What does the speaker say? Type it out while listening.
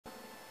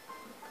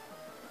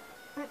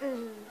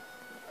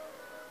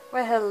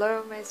Well,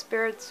 hello my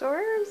spirit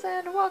soarers,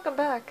 and welcome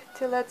back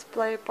to Let's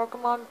Play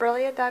Pokemon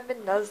Brilliant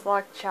Diamond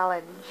Nuzlocke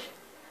Challenge.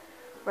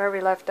 Where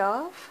we left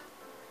off,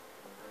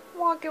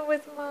 walking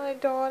with my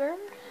daughter,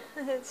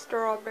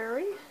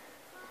 Strawberry.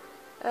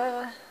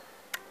 I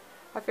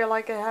feel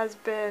like it has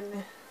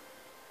been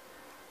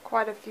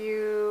quite a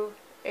few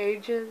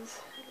ages.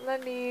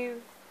 Let me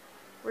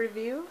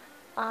review.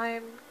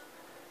 I'm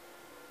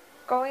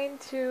going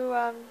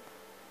to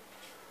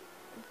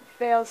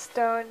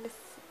Veilstone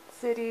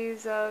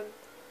City's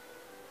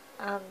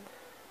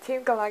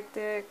Team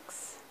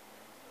Galactics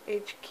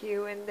HQ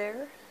in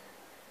there,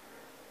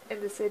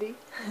 in the city.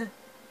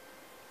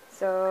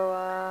 So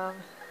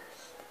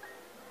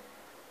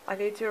I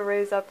need to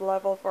raise up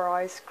level for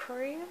ice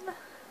cream.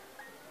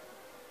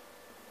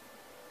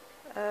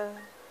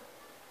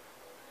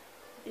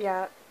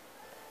 Yeah,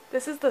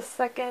 this is the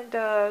second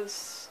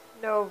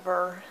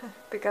Snover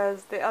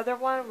because the other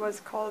one was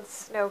called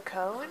Snow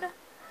Cone,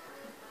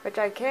 which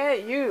I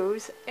can't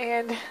use,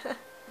 and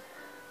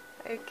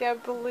I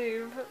can't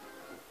believe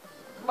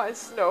my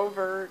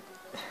Snover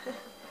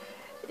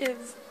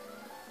is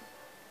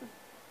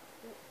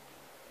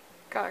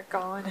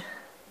gone.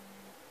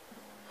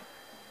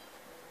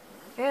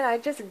 And I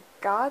just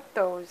got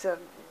those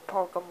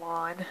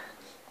Pokemon.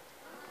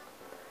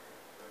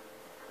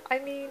 I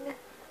mean,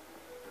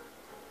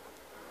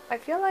 I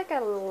feel like I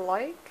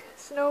like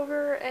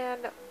Snover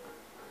and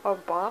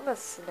Obama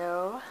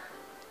Snow.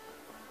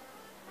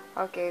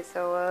 Okay,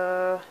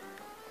 so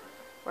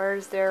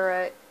where's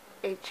their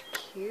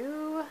HQ?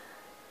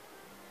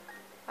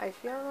 I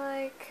feel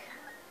like,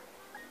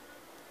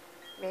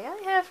 may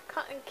I have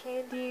Cotton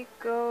Candy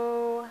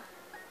go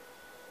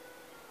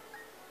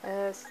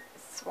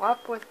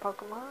swap with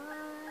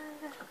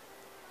Pokemon?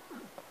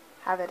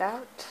 Have it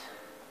out.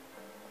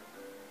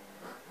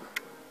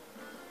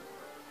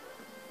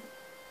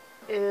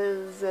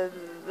 Is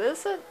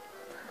this a...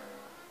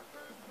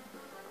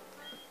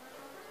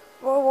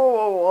 Whoa, whoa,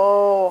 whoa,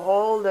 whoa,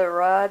 hold it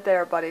right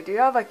there, buddy. Do you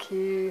have a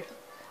key?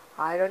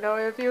 I don't know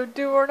if you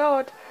do or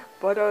not,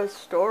 but a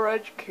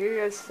storage key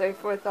is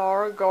safe with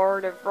our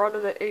guard in front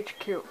of the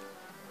HQ.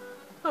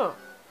 Huh.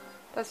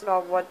 That's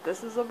not what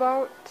this is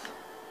about.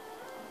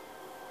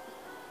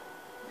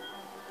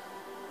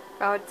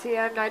 Found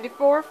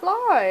TM94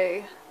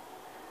 fly.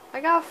 I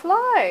got a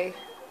fly.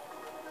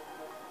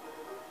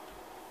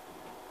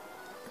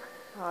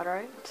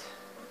 Alright.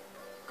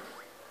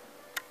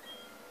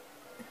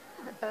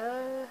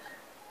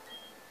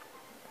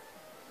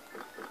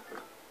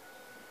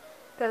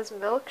 Does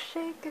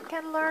Milkshake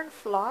can learn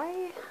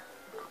fly?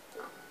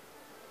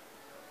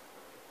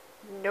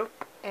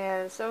 Nope.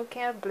 And so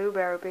can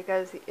Blueberry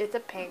because it's a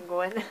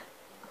penguin.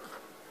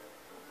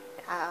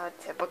 Ah,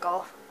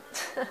 typical.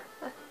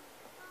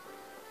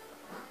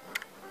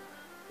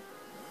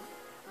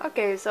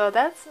 Okay, so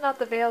that's not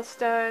the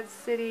Veilstone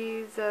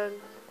City's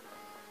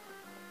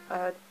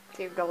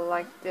Team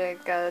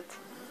Galactic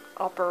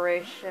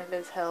operation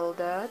is held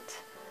at.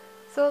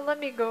 So let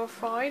me go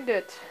find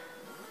it.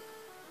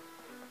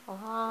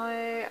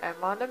 I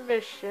am on a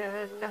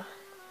mission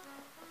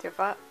to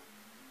find...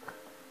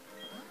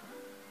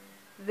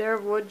 There,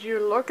 would you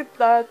look at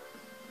that,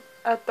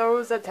 at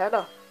those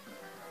antennae.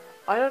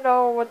 I don't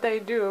know what they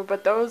do,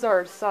 but those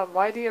are some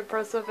mighty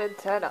impressive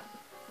antennae.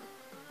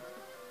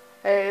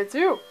 Hey, it's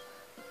you!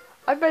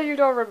 I bet you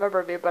don't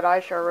remember me, but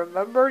I sure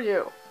remember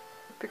you.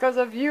 Because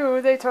of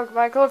you, they took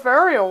my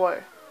Clefairy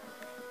away.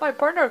 My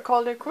partner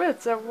called it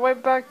quits and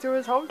went back to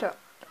his hometown.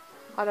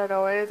 I don't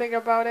know anything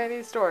about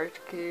any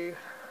storage key.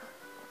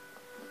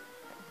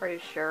 Are you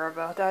sure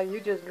about that? You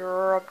just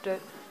dropped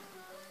it.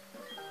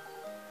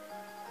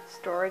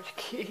 Storage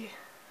key.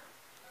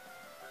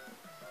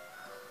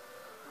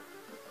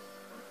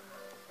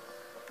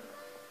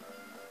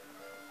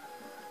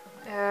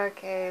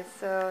 Okay,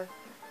 so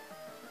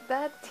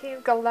that Team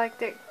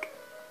Galactic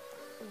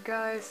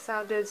guy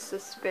sounded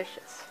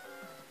suspicious.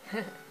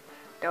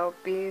 Don't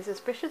be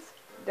suspicious.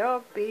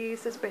 Don't be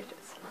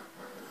suspicious.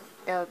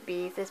 Don't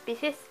be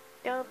suspicious.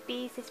 Don't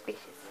be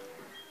suspicious.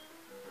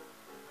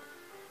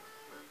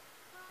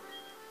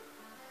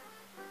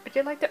 Would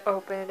you like to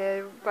open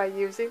it by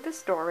using the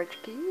storage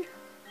key?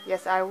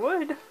 Yes, I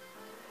would.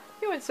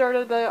 You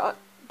inserted the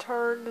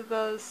turned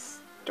the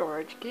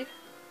storage key.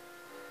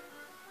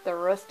 The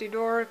rusty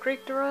door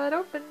creaked right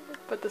open,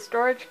 but the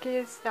storage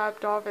key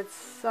snapped off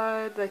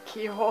inside the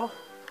keyhole.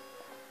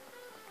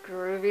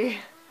 Groovy.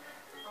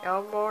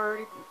 No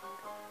more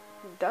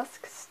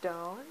dusk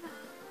stone.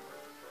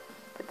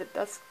 Put the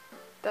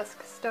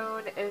dusk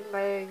stone in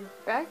my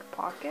back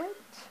pocket.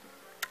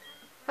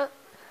 Huh.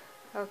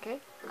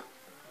 Okay.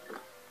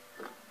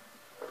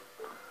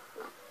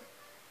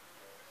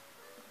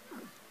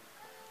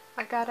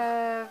 I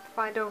gotta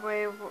find a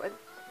way what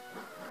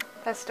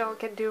that stone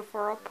can do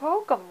for a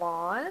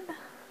Pokemon.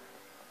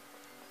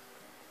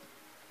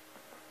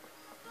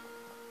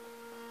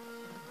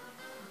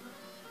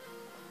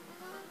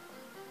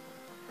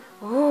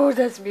 Ooh,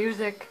 that's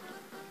music.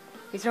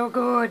 He's so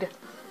good.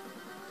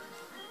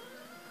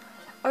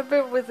 I've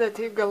been with the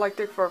Team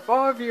Galactic for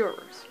 5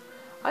 years.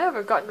 I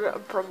haven't gotten a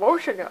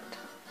promotion yet.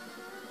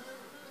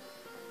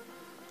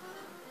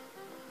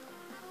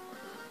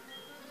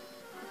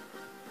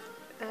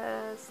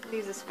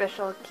 Needs a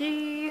special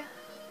key.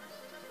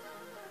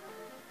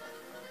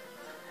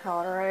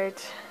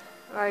 Alright.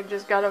 I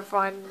just gotta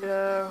find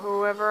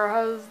whoever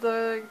has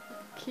the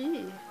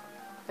key,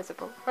 I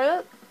suppose.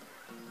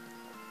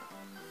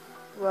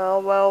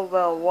 Well, well,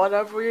 well, what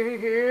have we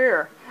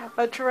here?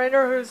 A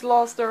trainer who's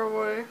lost their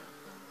way.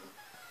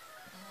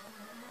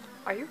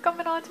 Are you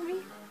coming on to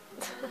me?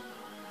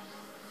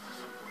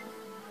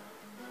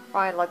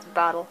 Fine, let's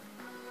battle.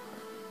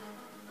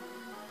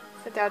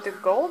 Sent out to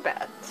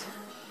Golbat.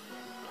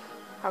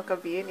 How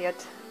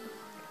convenient.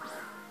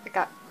 I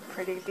got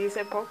pretty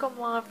decent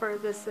Pokemon for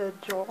this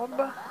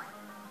job.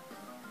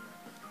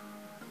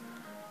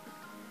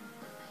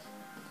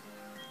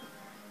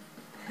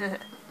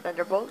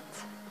 Thunderbolt.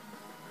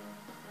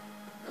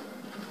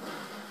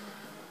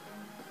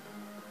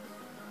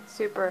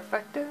 Super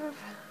effective.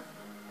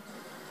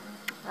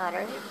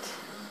 Alright.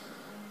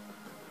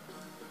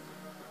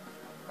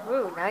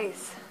 Ooh,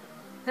 nice.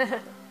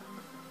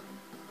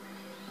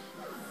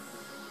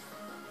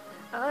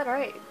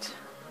 Alright.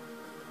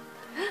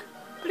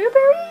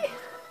 Blueberry?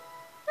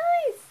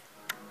 Nice!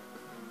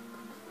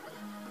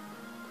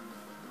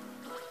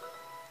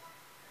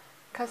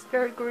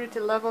 Custard grew to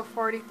level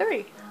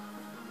 43.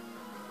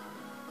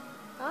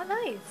 Oh,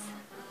 nice.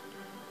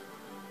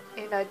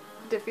 And I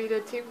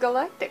defeated Team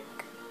Galactic.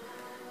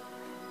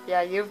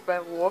 Yeah, you've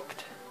been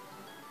whooped.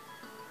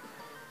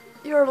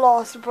 You're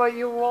lost, but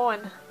you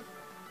won.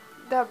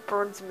 That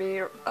burns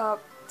me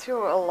up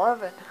to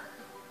 11.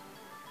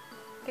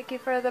 Thank you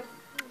for the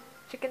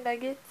chicken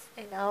nuggets,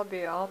 and I'll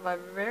be on my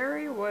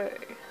merry way.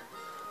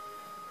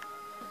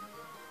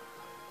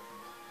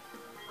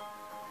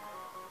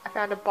 I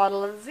found a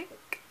bottle of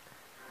zinc.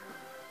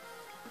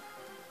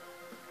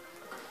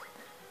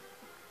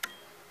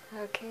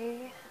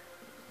 Okay.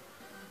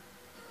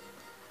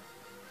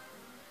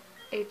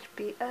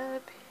 HP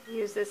up.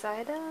 Use this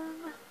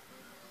item.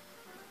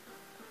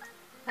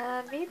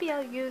 Maybe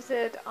I'll use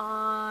it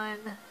on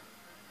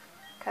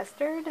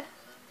Custard.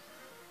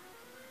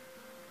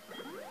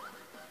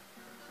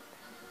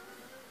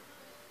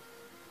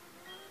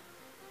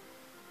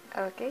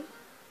 Okay.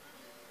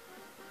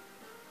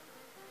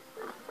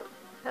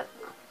 Oh,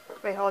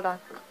 wait, hold on.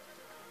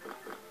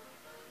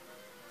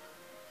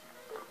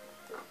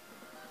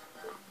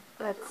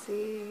 Let's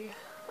see.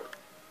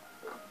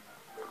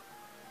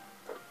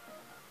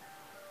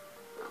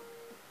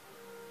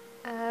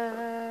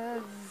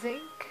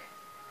 Zinc.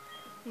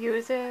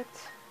 Use it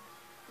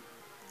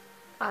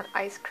on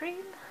ice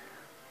cream.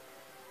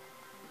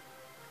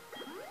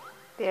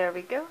 There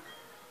we go.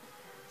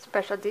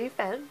 Special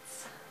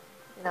defense.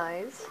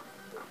 Nice.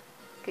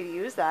 Could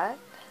use that.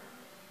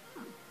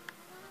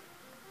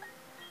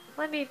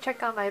 Let me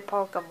check on my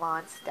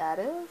Pokemon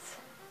status.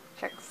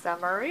 Check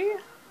summary.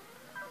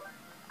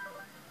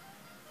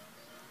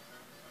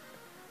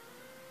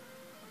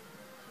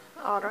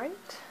 Alright.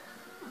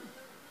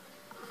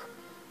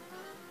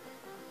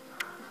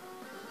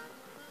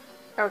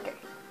 Okay.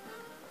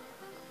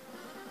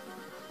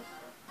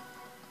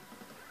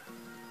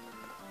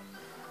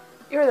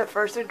 You're the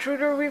first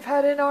intruder we've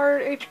had in our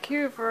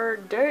HQ for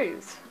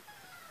days.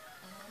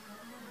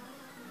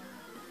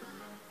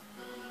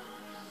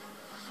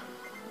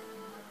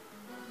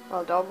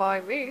 Well, don't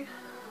mind me.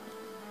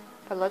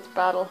 But let's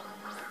battle.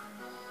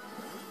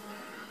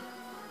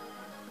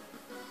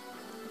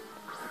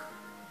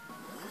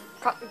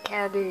 Cotton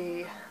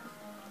candy.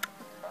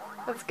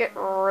 Let's get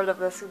rid of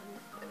this.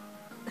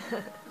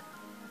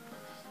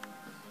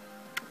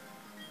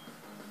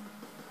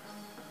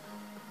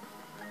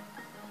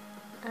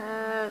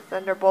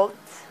 Thunderbolt.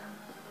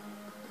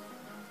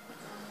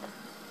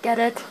 Get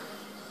it.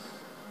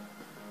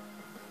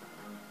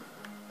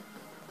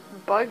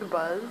 Bug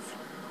Buzz.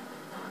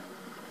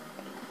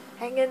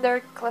 Hang in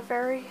there,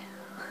 Clefairy.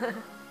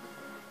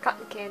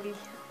 Cotton candy.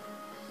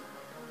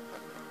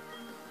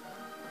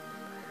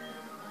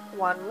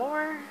 One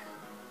more.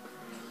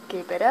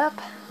 Keep it up.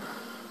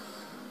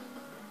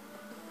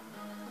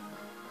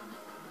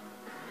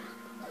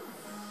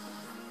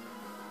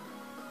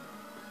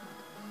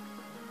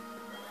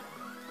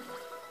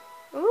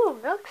 Ooh,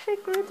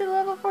 Milkshake grew to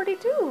level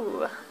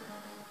 42.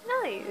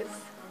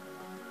 Nice.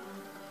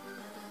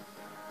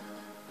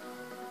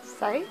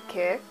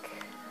 Sidekick.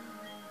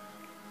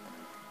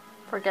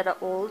 Forget an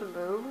old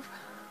move.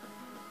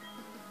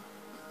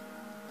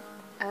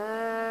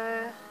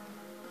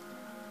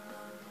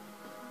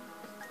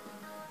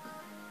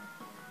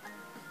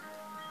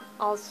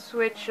 I'll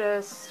switch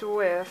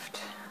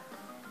Swift.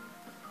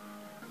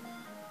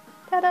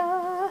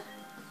 Ta-da!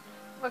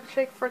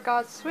 Milkshake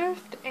forgot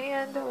Swift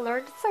and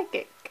learned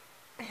Psychic.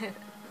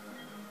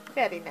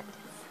 Very nice.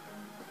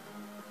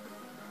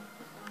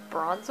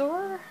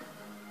 Bronzor.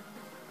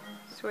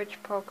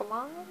 Switch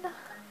Pokemon.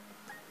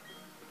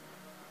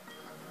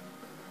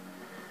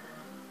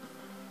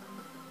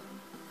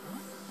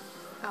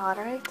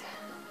 Alright.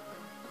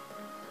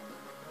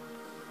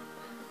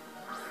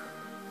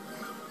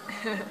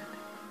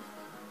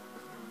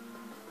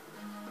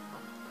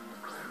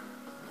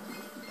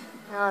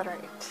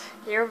 Alright,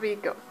 here we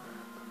go.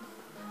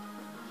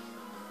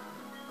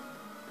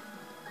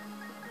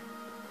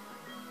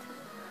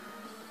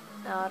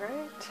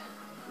 Alright.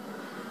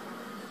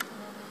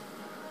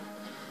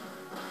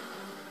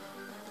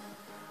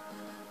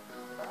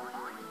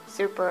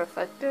 Super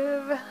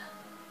effective.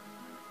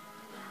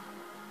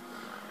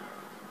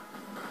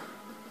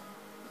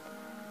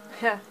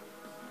 Yeah.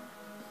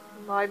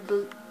 My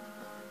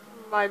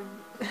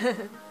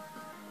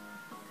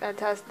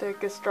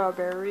fantastic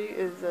strawberry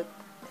is a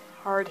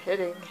hard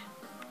hitting.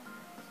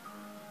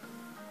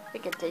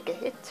 It can take a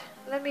hit.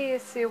 Let me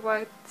see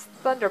what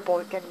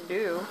Thunderbolt can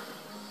do.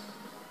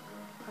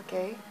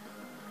 Okay.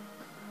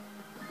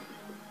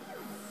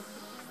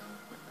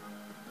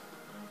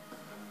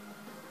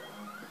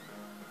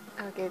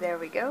 Okay, there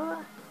we go.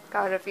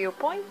 Got a few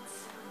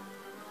points.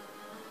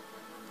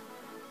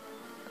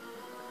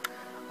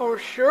 Oh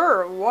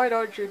sure, why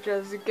don't you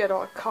just get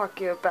all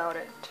cocky about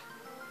it?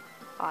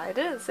 I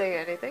didn't say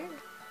anything,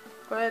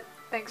 but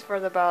thanks for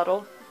the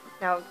battle.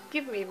 Now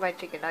give me my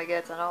chicken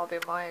nuggets and I'll be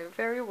my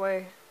very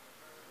way.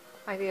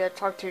 I need to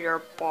talk to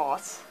your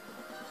boss.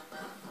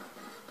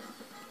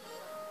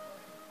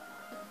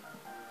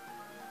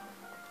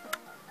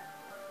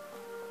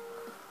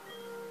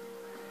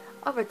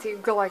 I'm a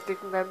Team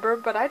Galactic member,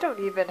 but I don't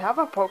even have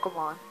a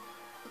Pokemon.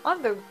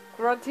 I'm the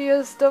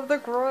gruntiest of the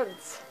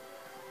grunts.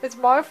 It's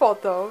my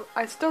fault though.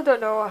 I still don't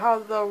know how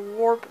the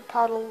warp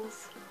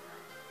paddles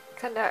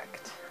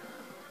connect.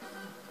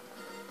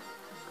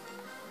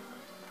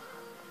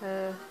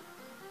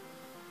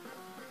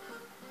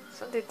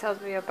 Something tells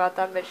me about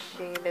that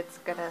machine. It's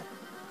gonna...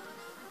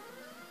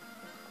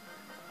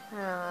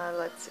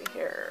 let's see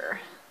here.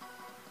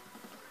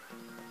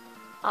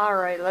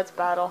 Alright, let's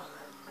battle.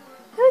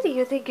 Who do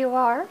you think you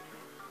are?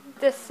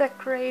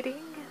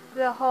 Desecrating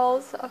the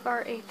halls of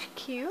our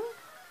HQ?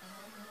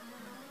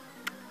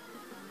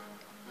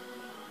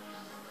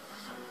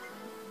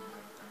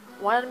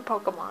 One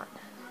Pokemon.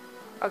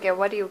 Okay,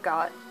 what do you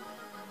got?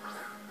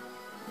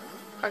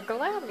 A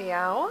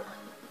Glameow?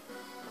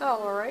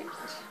 Alright.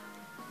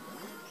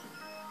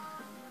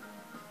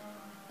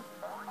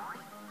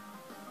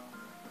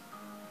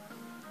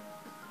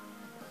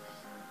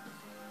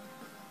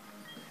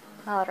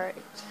 Alright.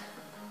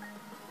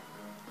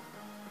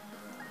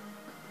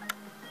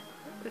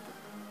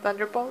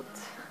 Thunderbolt.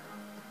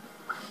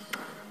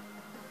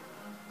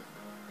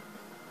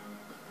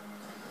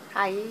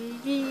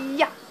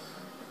 Hiya!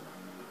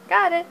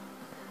 Got it!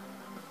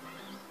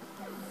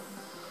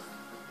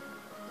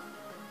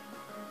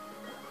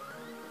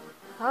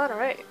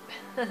 Alright.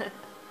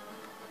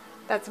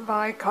 That's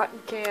my cotton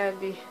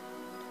candy.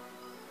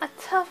 A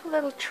tough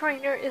little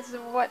trainer is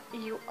what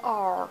you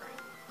are.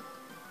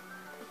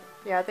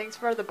 Yeah, thanks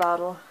for the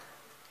battle.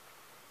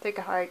 Take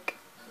a hike.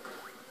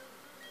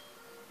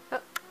 Oh,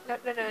 no.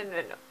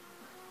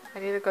 I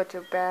need to go to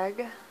a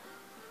bag.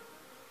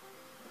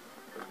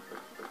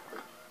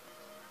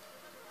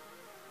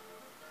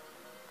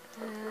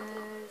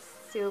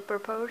 Super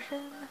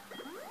potion.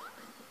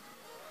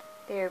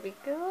 There we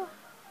go.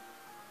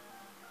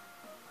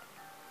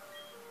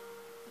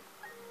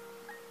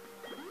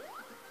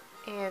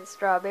 And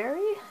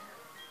strawberry.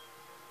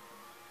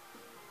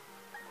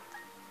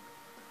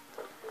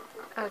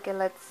 Okay,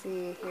 let's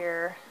see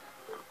here.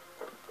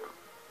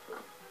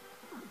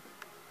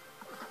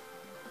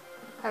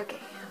 Okay.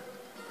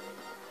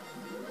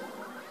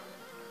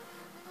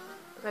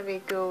 Let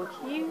me go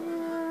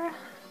here.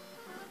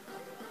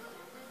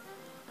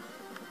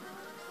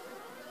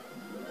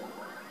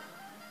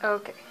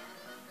 Okay.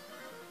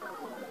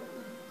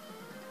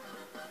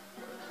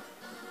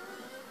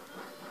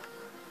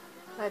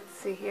 Let's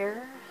see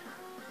here.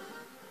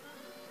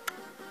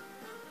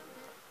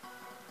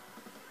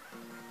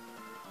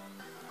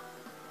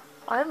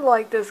 I'm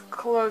like this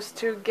close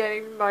to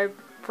getting my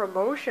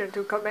promotion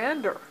to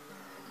commander.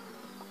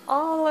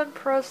 I'll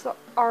impress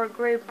our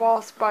great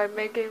boss by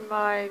making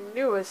my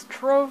newest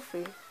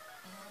trophy.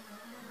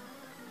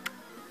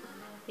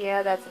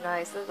 Yeah, that's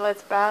nice.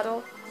 Let's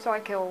battle so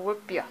I can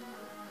whip ya.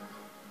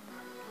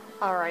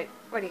 Alright,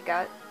 what do you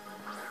got?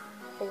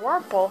 A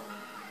Wurmple?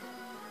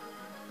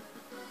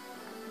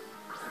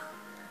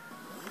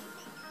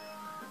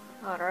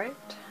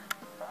 Alright.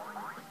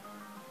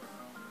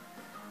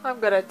 I'm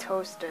gonna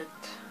toast it.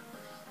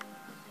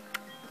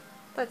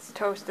 Let's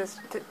toast this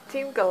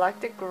Team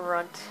Galactic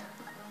grunt.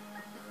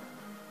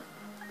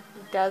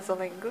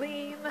 Dazzling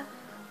gleam.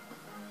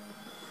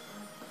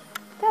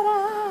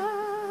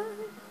 Ta-da!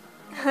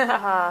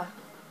 Haha.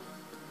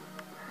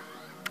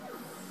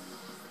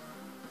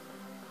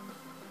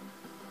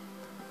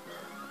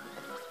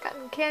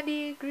 Cotton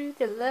candy grew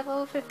to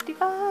level 55.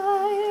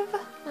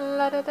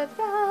 La da da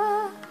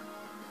da.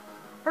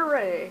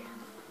 Hooray!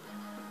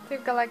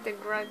 Team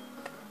Galactic grunt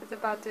is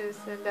about to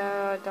send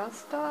out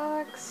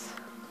Dustox.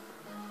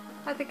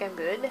 I think I'm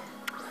good.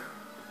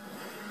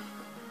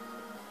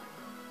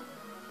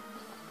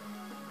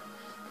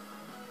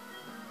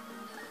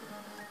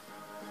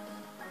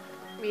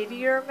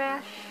 Meteor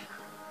Mash?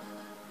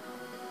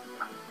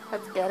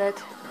 Let's get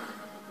it.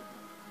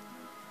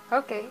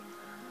 Okay.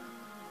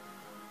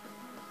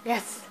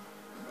 Yes!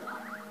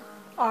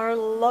 Our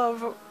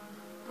love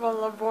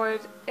will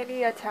avoid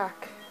any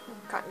attack.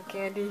 Cotton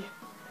candy.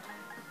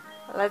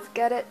 Let's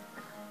get it.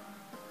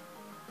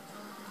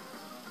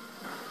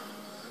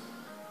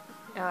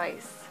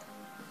 Nice.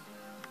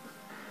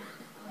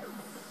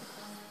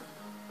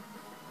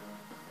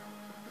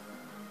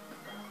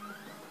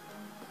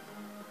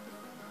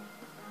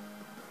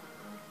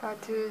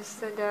 About to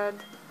send out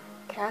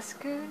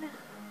Cascoon.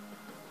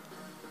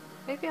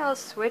 Maybe I'll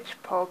switch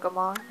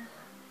Pokemon.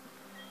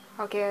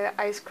 Okay,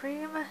 Ice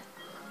Cream.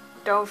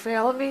 Don't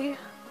fail me.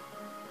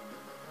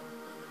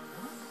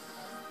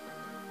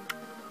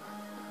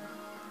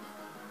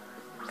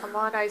 Come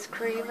on, Ice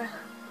Cream.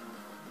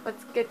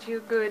 Let's get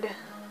you good.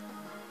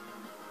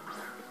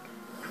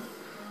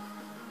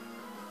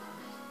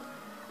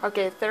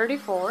 Okay,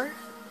 34.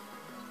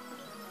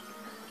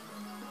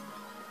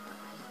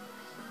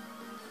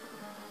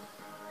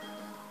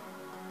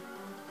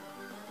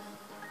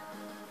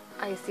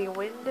 Icy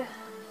Wind.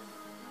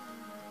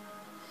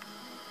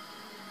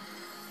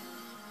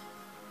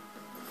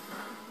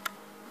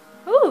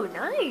 Ooh,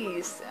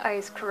 nice!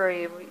 Ice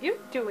Cream, you're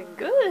doing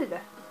good!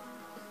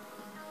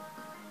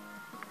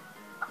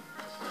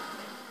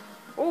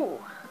 Ooh.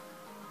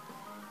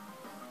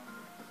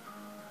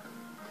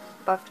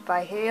 Buffed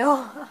by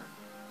Hail.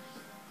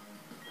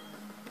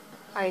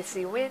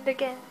 Icy Wind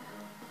again.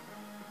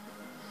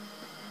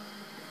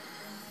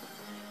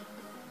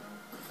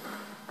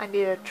 I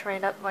need to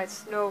train up my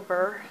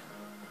Snowbird.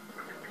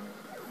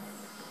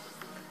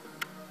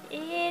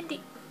 And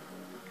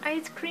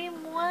Ice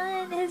Cream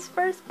won his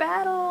first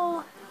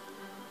battle!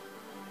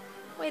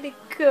 Way to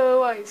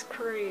go, Ice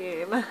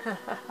Cream!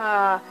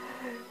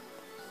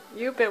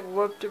 You've been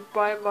whooped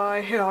by my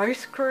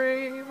Ice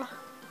Cream!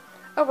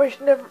 I wish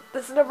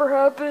this never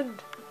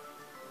happened!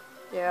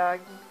 Yeah,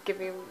 give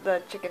me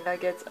the chicken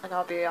nuggets and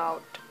I'll be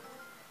out.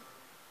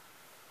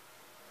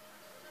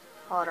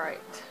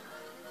 Alright.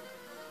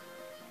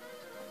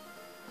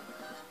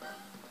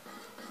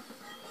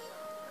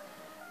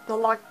 The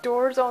locked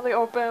doors only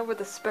open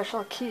with a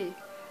special key.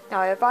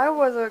 Now, if I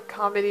was a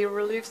comedy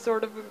relief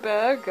sort of a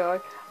bad guy,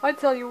 I'd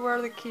tell you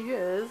where the key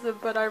is,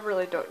 but I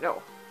really don't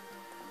know.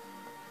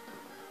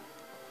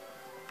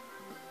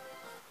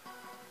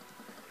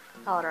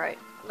 Alright,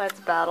 let's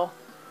battle.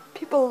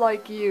 People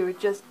like you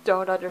just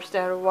don't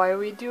understand why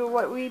we do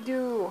what we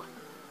do.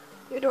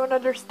 You don't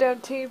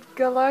understand Team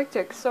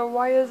Galactic, so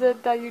why is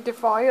it that you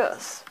defy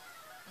us?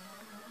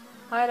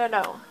 I don't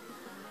know.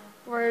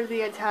 We're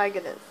the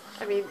antagonist.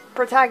 I mean,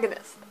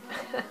 protagonist.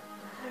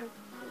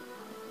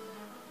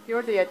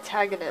 You're the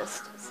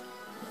antagonist.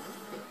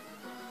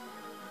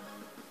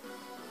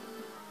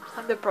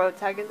 I'm the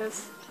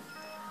protagonist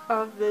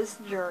of this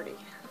journey,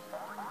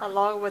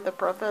 along with the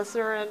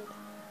professor and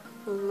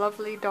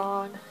lovely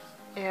Dawn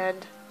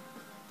and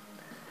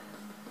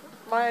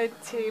my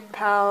team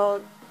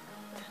pal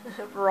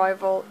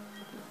rival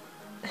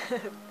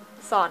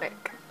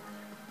Sonic.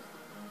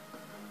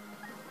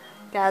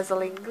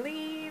 Dazzling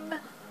Gleam.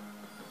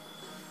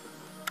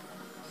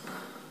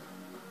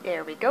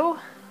 There we go.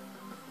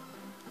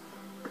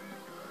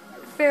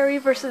 Fairy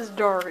versus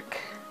Dark.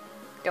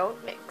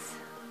 Don't mix.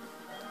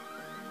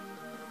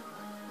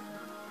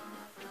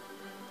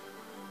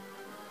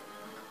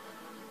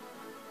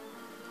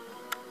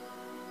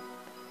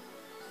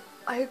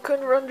 I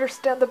couldn't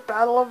understand the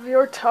battle of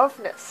your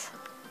toughness.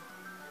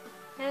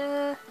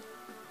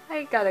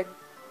 I got a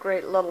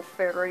great little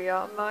fairy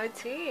on my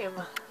team.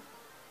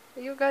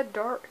 You got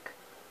Dark.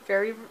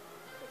 Fairy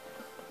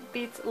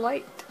beats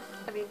light.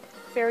 I mean,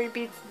 fairy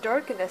beats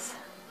darkness.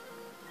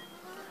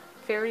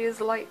 Fairy is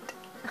light.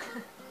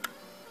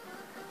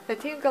 The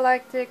Team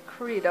Galactic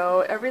credo,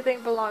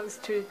 everything belongs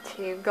to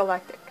Team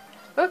Galactic.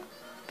 Look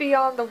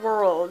beyond the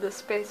world, the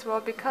space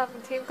will become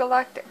Team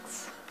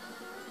Galactics.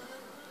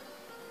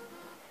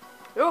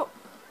 Oh!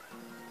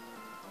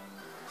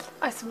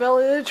 I smell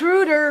an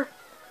intruder!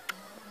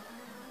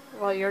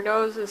 Well, your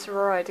nose is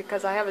right,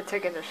 because I haven't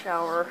taken a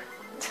shower.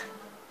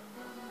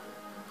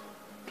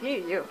 Pee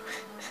you.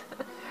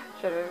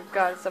 Should have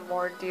got some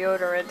more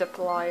deodorant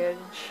appliance.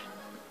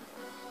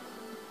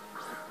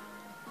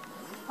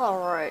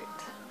 Alright.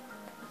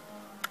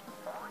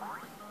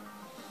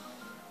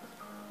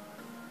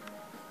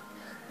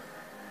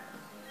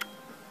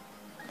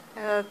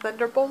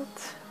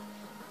 Thunderbolt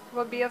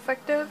will be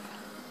effective.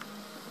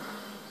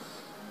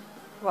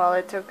 Well,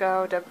 it took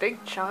out a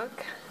big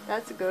chunk.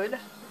 That's good.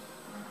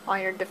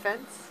 Iron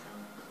defense.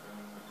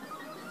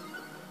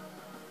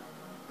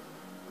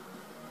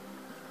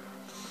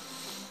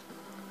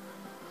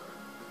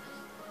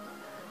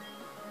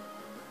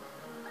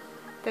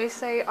 They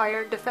say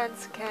iron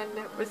defense can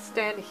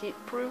withstand heat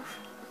proof,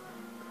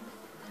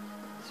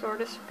 so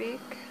to speak.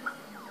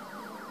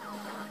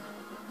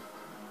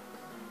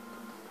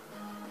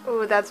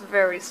 Ooh, that's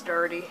very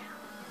sturdy.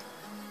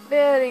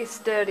 Very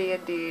sturdy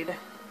indeed.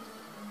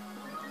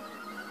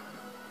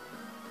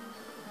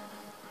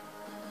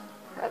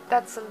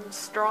 That's some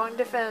strong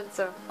defense,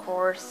 of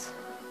course.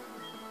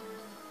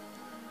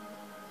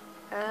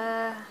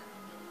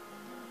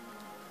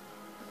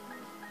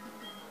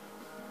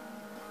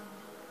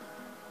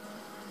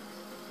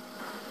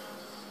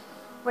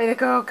 Way to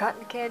go,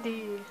 Cotton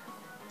Candy.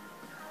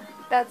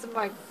 That's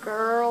my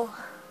girl.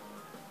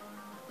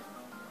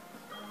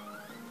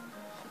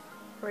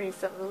 Raise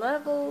some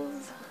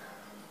levels.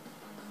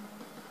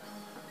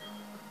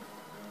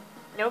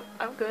 Nope,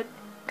 I'm good.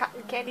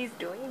 Cotton Candy's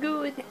doing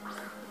good.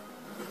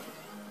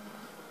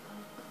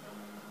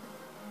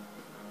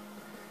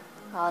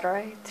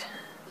 Alright.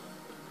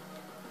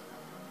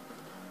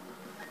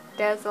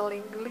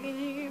 Dazzling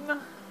gleam.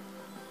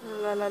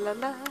 La la la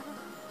la.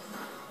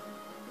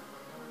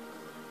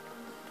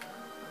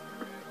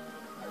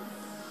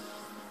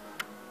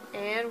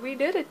 And we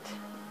did it.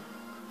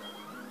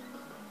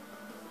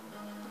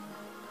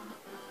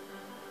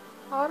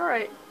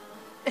 Alright.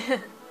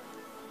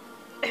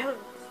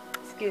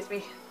 Excuse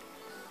me.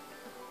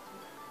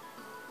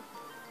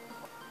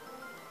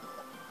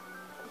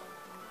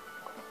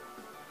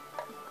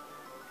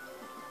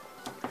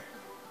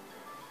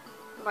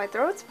 My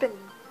throat's been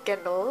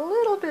getting a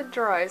little bit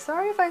dry.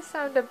 Sorry if I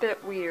sound a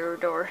bit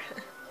weird or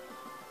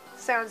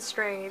sound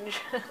strange.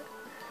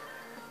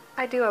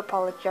 I do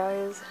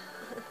apologize.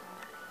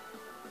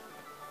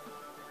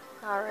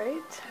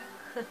 Alright.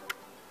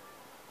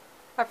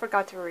 I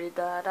forgot to read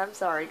that. I'm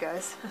sorry,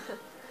 guys.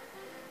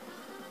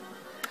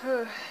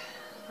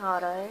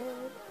 Alright.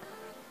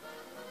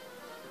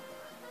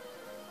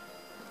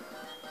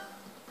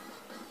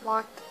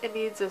 Locked. It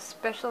needs a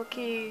special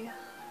key.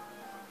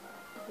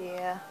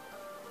 Yeah.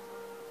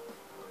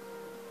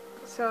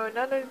 So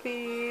none of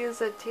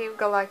these Team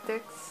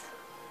Galactics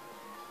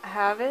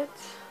have it.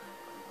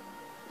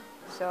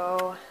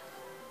 So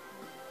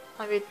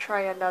let me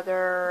try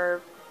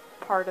another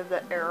part of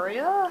the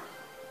area.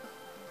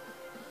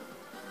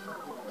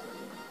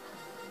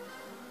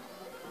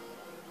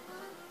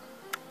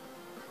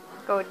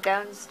 Go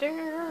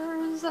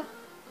downstairs.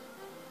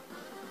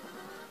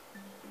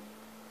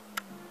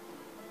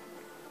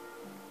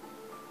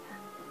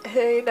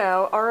 Hey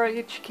now, our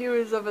HQ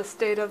is of a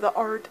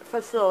state-of-the-art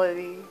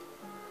facility.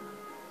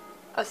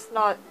 A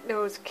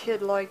snot-nosed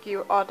kid like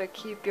you ought to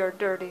keep your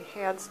dirty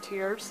hands to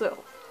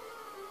yourself.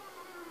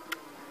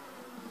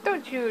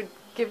 Don't you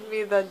give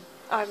me the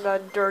I'm a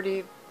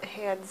dirty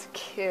hands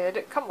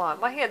kid. Come on,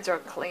 my hands are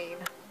clean.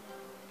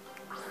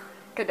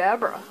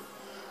 Cadabra.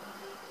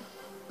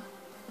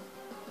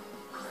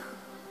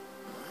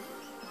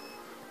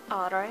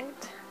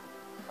 Alright.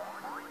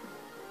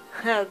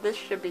 This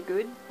should be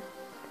good.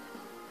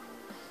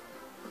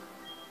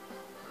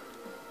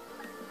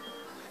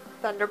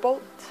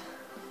 Thunderbolt.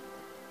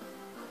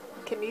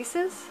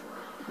 Kinesis.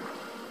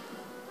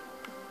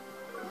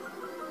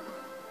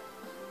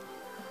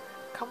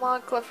 Come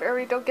on,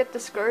 Clefairy, don't get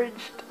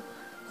discouraged.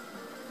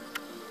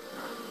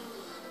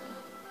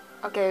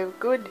 Okay,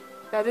 good.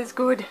 That is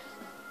good.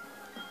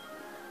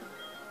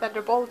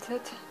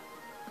 Thunderbolted.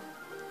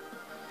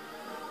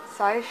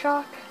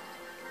 Psyshock.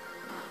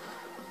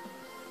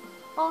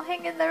 Oh,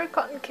 hang in there,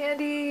 Cotton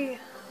Candy.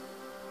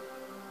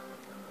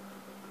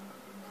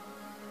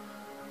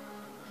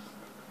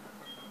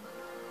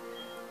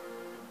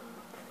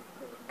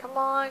 Come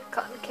on,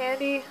 Cotton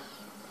Candy.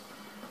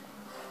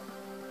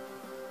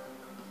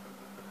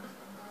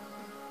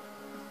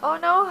 Oh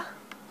no!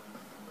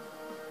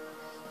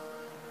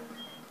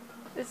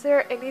 Is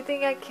there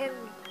anything I can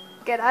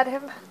get at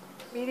him?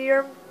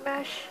 Meteor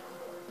Mash?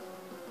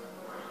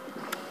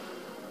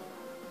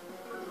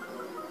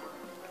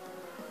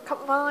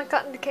 Come on,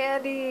 Cotton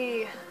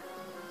Candy!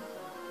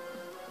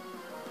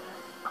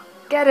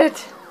 Get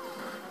it!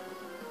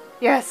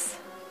 Yes!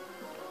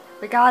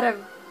 We got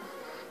him!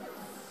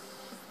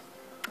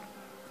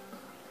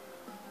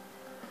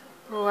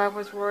 Oh, I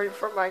was worried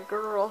for my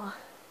girl.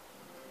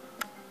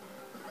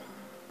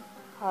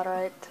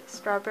 Alright,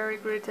 Strawberry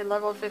grew to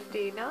level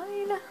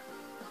 59.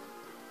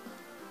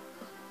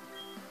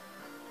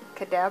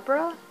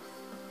 Kadabra?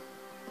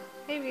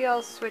 Maybe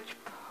I'll switch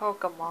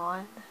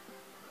Pokemon.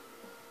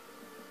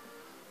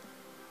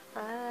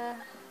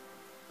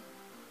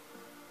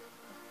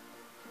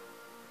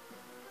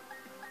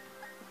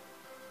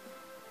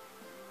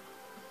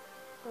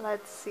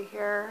 Let's see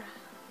here.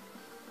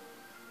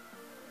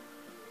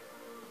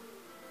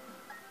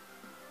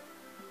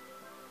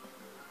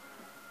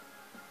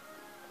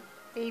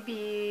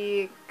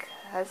 Maybe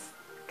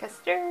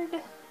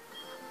Custard?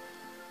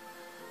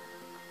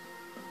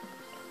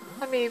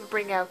 Let me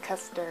bring out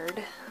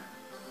Custard.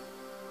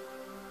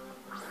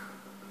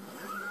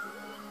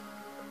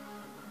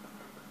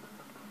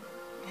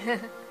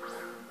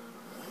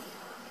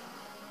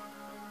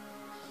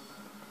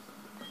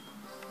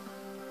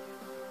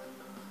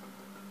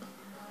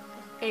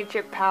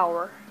 Ancient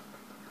Power.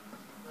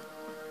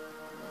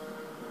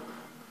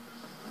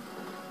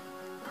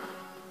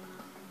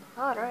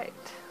 Alright.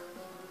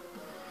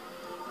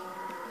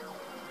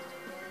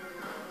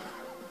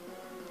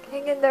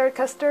 Hang in there,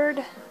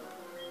 Custard.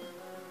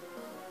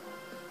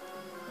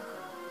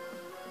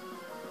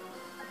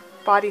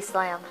 Body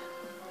Slam.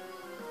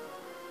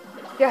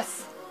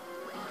 Yes!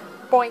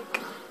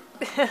 Boink!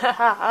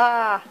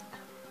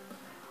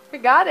 We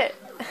got it!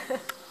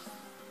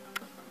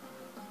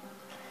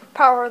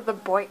 Power of the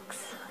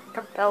boinks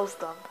compels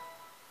them.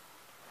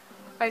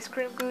 Ice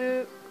cream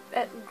glue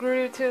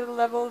grew to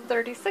level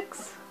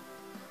 36.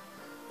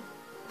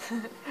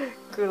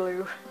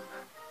 Glue.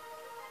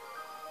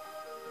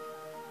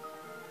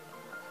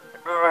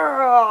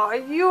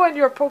 You and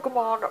your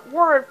Pokemon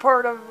weren't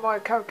part of my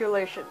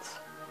calculations.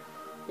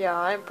 Yeah,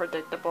 I'm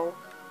predictable.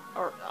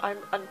 Or, I'm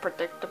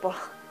unpredictable.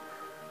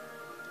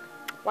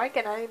 Why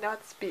can I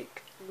not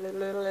speak?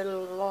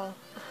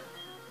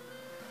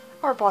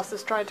 Our boss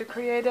is trying to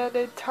create an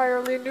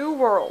entirely new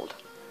world.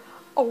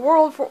 A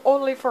world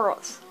only for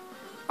us.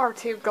 Our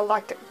Team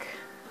Galactic.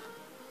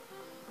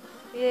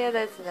 Yeah,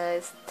 that's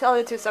nice. Tell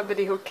it to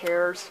somebody who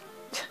cares.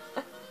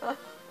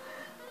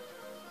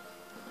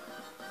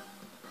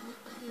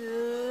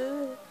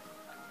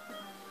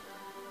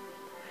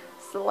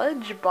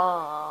 Sledge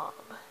bomb.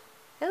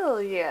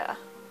 Hell yeah.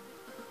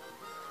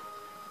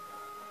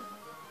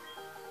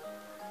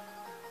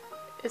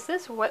 Is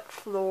this wet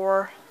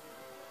floor?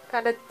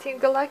 Got a Team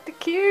Galactic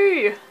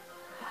key!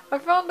 I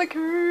found the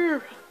key!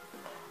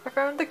 I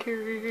found the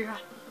key!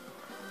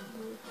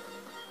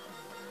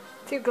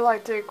 Team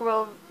Galactic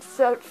will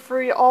set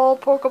free all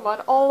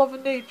Pokemon, all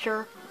of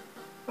nature.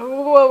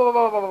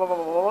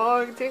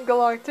 Team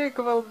Galactic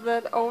will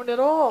then own it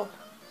all.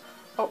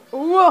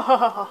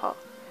 Oh,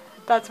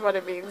 that's what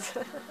it means.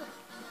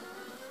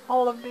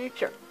 All of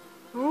nature.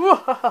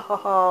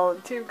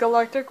 Team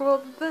Galactic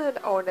will then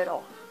own it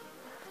all.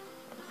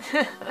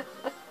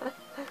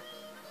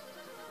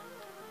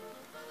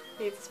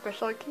 Need a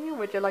special key?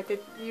 Would you like to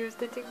use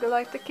the Team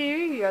Galactic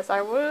key? Yes,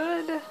 I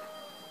would.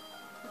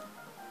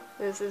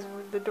 This is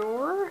the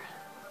door.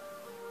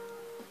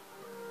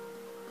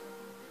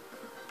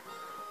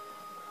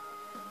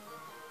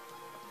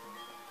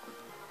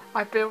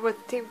 I've been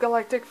with Team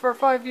Galactic for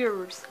 5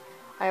 years.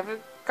 I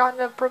haven't gotten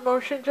a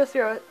promotion just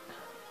yet.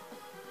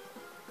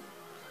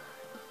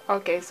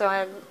 Okay, so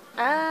I'm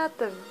at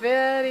the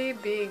very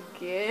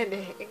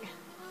beginning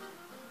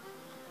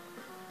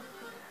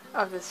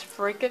of this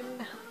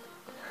freaking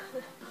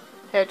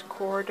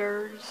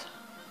headquarters.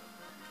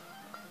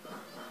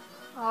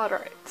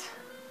 Alright.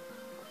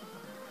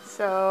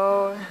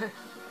 So,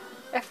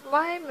 if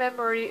my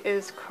memory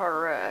is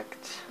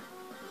correct,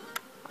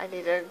 I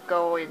need to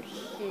go in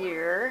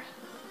here.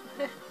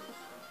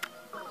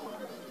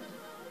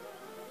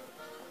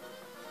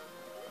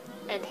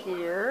 And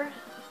here.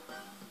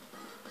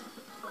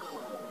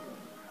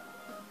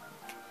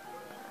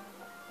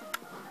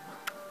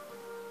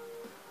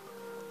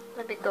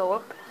 Let me go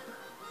up.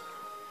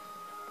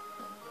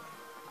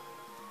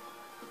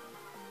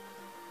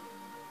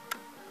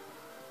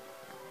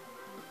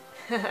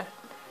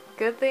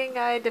 Good thing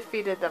I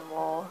defeated them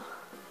all.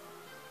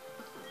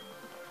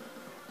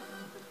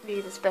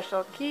 Need a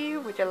special key.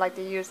 Would you like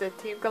to use the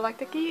Team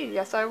Galactic key?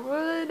 Yes, I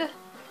would.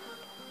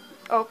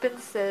 Open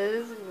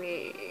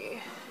Sesame.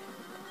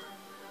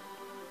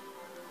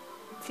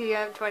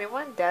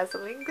 TM21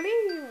 Dazzling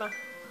Gleam.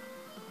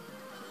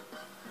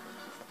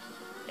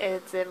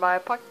 It's in my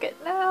pocket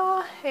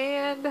now,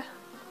 and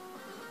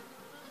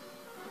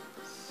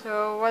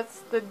so what's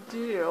the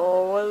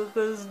deal with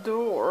this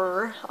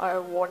door, I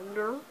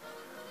wonder?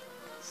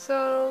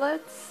 So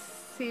let's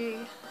see.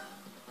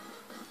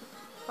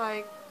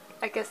 I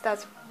guess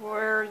that's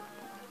where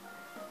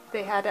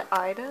they had an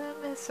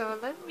item, so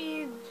let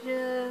me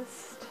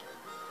just...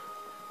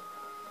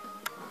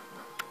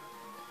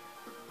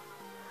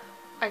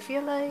 I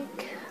feel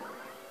like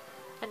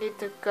I need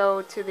to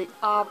go to the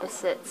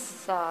opposite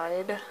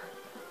side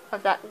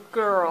of that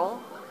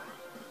girl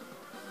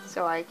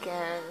so I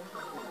can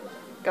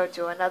go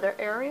to another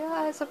area,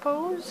 I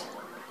suppose.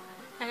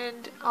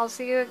 And I'll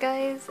see you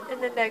guys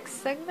in the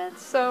next segment.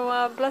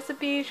 So Blessed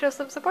Be, show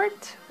some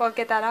support. We'll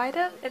get that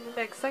item in the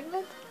next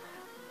segment.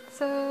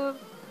 So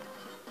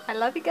I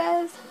love you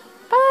guys.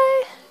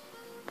 Bye.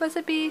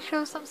 Blessed Be,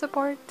 show some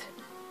support.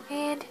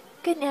 And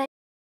good night.